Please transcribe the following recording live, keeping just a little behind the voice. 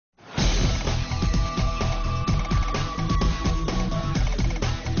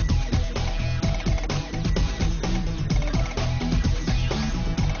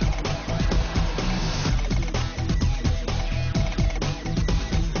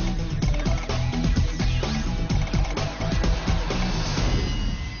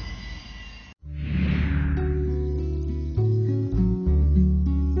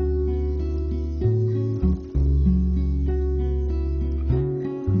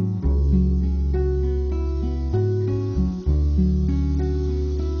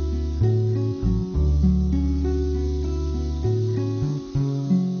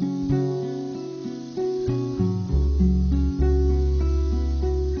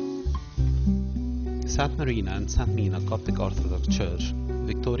St Marina and St Mina Coptic Orthodox Church,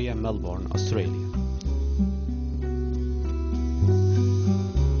 Victoria, Melbourne, Australia.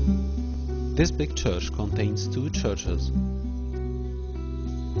 This big church contains two churches.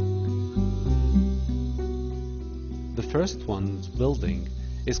 The first one's building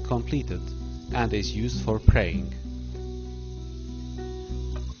is completed and is used for praying.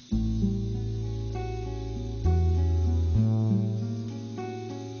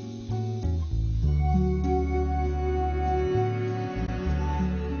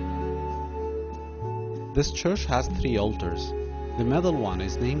 This church has three altars. The middle one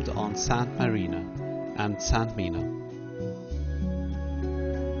is named on St Marina and St Mina.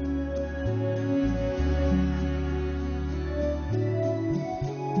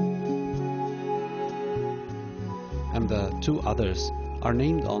 And the two others are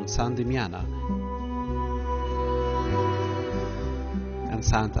named on St Damiana and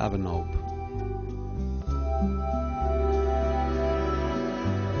St Abenob.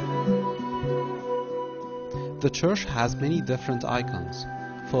 The church has many different icons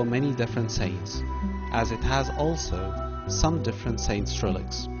for many different saints, as it has also some different saints'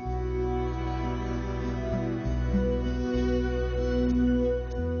 relics.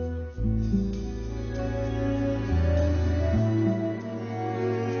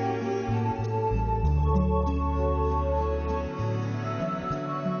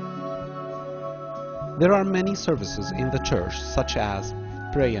 There are many services in the church, such as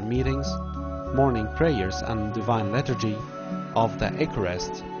prayer meetings, morning prayers and divine liturgy of the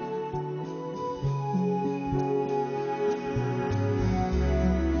Eucharist.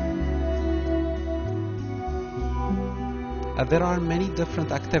 There are many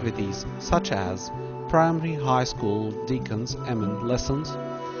different activities such as primary, high school, deacons, Emin lessons,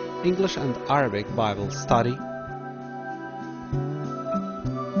 English and Arabic Bible study,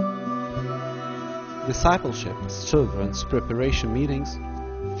 discipleship, children's preparation meetings,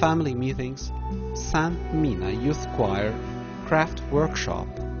 family meetings, St. Mina Youth Choir, craft workshop,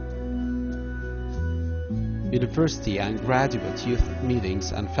 university and graduate youth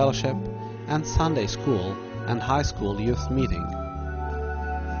meetings and fellowship, and Sunday school and high school youth meeting.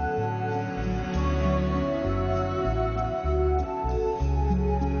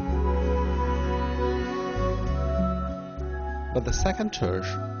 But the second church,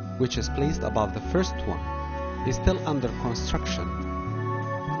 which is placed above the first one, is still under construction.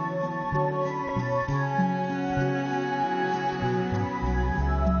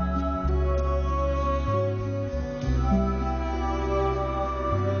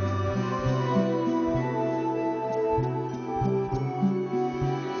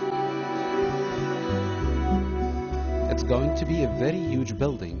 It's going to be a very huge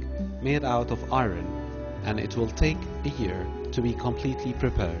building made out of iron, and it will take a year to be completely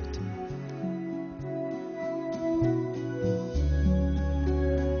prepared.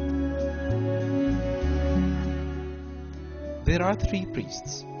 There are three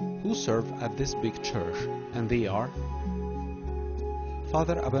priests who serve at this big church, and they are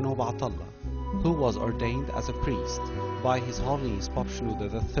Father Abenob Atallah, who was ordained as a priest by His Holiness Pope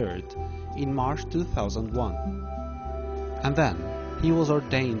Shenouda III in March 2001, and then he was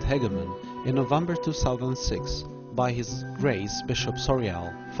ordained hegumen in November 2006 by His Grace Bishop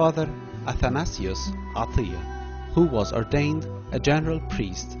Sorial, Father Athanasius Atiyah, who was ordained a general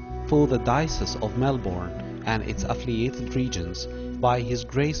priest for the Diocese of Melbourne and its affiliated regions by His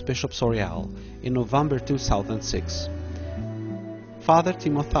Grace Bishop Sorial in November 2006. Father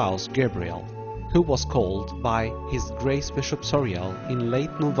Timotheus Gabriel, who was called by His Grace Bishop Sorial in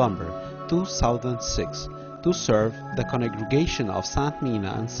late November 2006 to serve the congregation of St.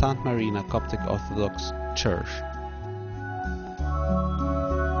 Mina and St. Marina Coptic Orthodox Church.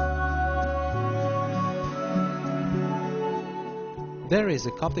 There is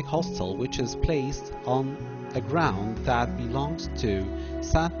a Coptic hostel which is placed on a ground that belongs to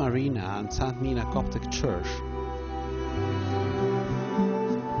St. Marina and St. Mina Coptic Church.